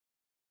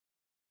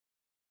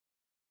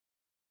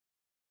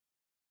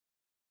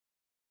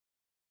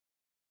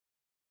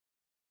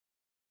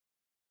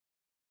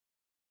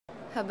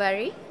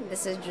Habari,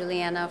 this is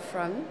Juliana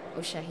from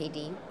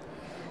Ushahidi.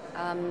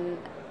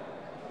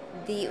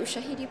 The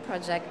Ushahidi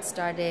project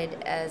started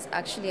as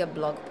actually a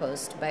blog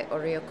post by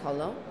Oreo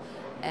Kolo,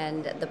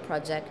 and the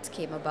project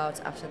came about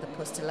after the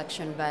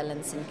post-election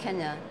violence in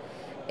Kenya.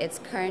 It's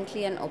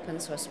currently an open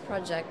source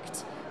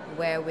project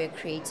where we're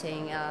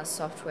creating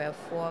software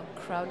for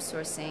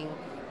crowdsourcing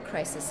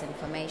crisis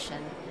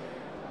information.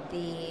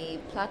 The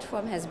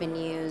platform has been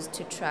used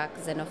to track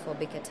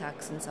xenophobic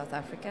attacks in South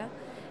Africa.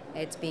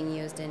 It's being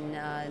used in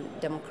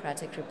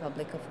Democratic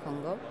Republic of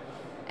Congo,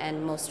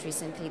 and most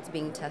recently it's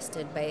being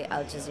tested by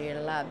Al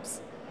Jazeera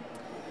Labs.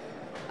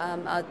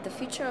 The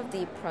future of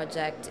the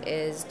project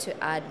is to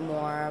add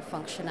more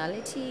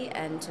functionality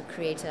and to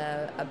create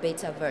a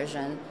beta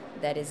version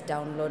that is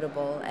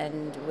downloadable,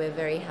 and we're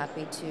very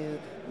happy to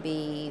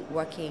be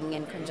working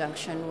in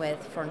conjunction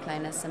with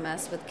Frontline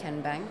SMS with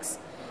Ken Banks,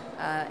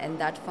 and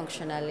that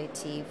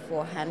functionality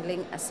for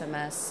handling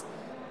SMS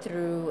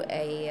through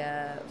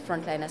a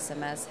Frontline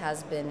SMS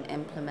has been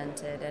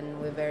implemented, and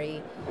we're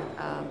very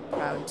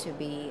proud to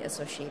be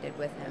associated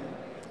with him.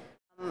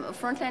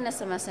 Frontline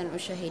SMS and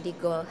Ushahidi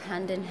go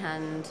hand in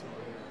hand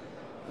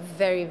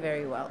very,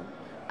 very well.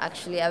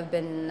 Actually, I've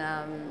been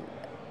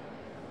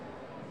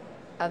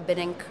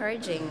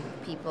encouraging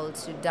people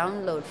to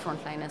download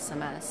Frontline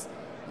SMS,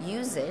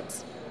 use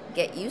it,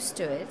 get used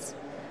to it,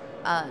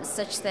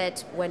 such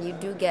that when you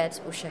do get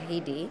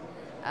Ushahidi,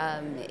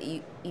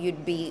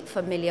 you'd be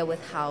familiar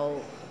with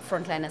how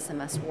Frontline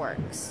SMS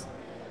works.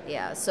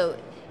 Yeah, so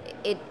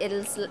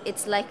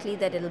it's likely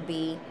that it'll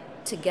be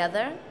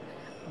together,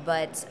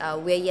 but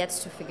we're yet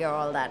to figure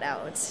all that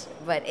out.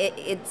 But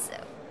it's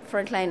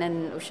Frontline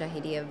and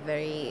Ushahidi are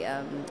very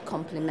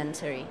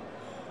complementary,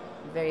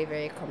 very,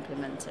 very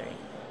complementary.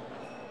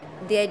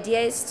 The idea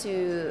is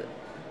to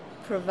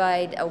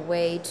provide a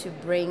way to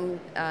bring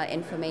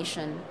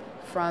information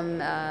from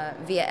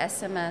via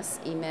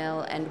SMS,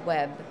 email, and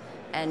web,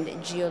 and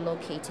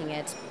geolocating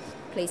it,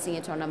 placing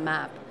it on a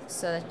map,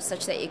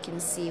 such that you can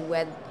see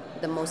where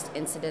the most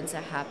incidents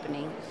are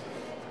happening.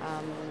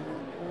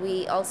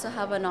 We also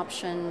have an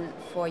option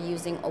for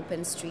using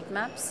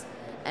OpenStreetMaps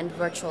and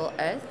Virtual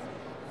Earth.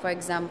 For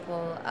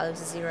example, Al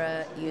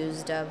Jazeera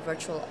used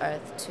Virtual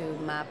Earth to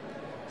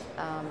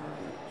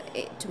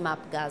map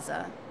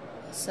Gaza.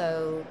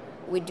 So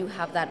we do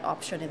have that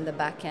option in the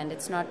back end.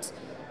 It's not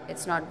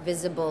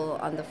visible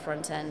on the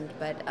front end,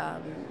 but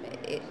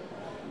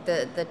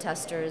the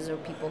testers or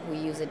people who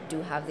use it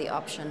do have the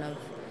option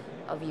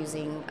of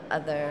using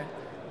other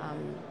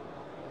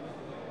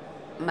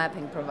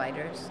mapping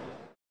providers.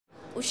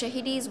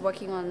 Ushahidi is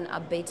working on a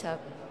beta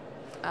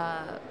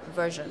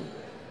version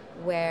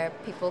where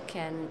people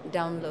can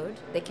download,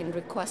 they can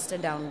request a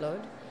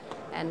download,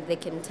 and they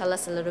can tell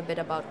us a little bit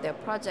about their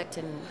project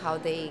and how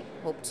they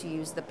hope to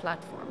use the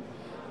platform.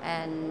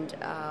 And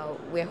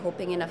we're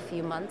hoping in a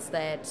few months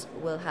that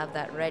we'll have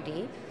that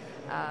ready,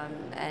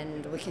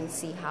 and we can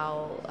see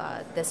how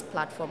this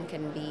platform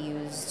can be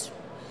used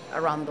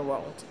around the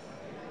world.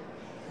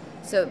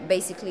 So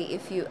basically,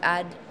 if you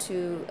add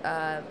to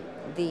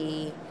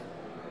the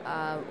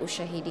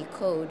Ushahidi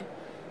code,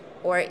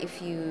 or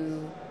if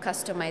you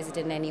customize it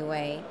in any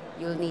way,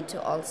 you'll need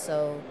to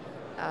also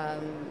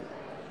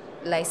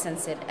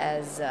license it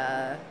as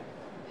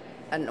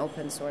an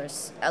open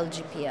source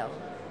LGPL.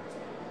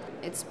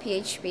 It's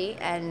PHP,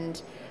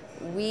 and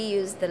we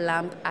use the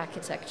LAMP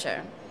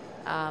architecture,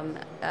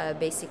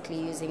 basically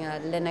using a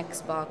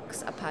Linux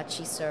box,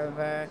 Apache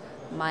server,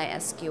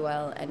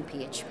 MySQL, and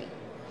PHP.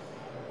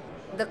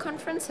 The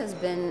conference has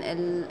been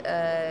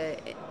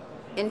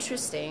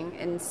interesting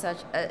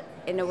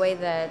in a way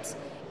that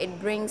it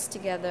brings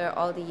together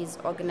all these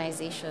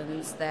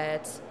organizations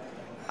that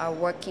are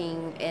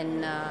working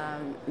in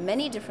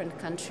many different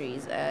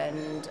countries,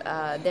 and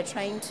they're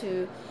trying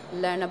to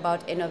learn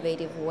about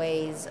innovative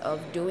ways of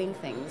doing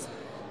things.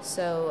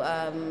 So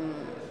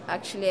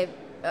actually,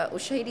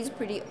 Ushahidi is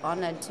pretty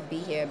honored to be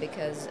here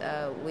because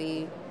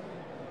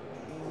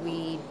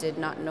we did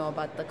not know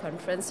about the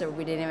conference, or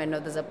we didn't even know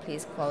there's a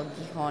place called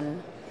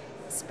Gijón,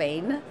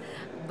 Spain.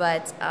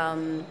 But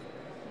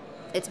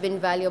it's been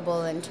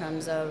valuable in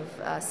terms of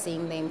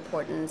seeing the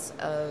importance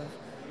of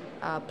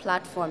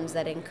platforms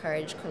that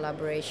encourage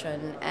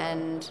collaboration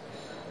and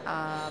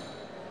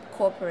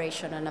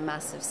cooperation on a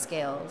massive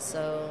scale.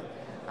 So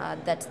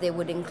that they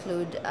would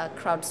include a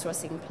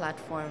crowdsourcing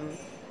platform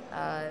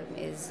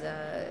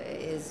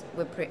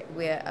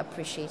we're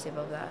appreciative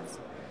of that.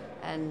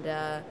 And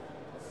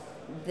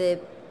the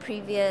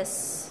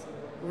previous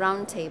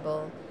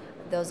roundtable,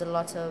 there was a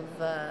lot of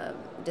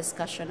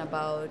discussion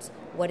about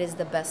what is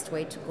the best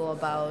way to go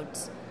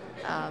about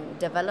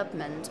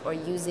development, or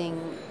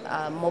using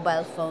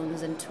mobile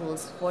phones and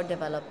tools for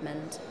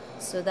development.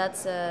 So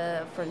that's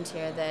a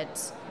frontier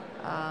that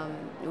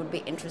it would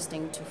be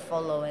interesting to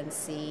follow and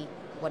see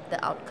what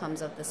the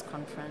outcomes of this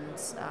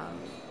conference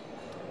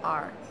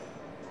are.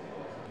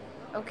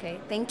 Okay,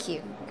 thank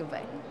you.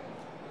 Goodbye.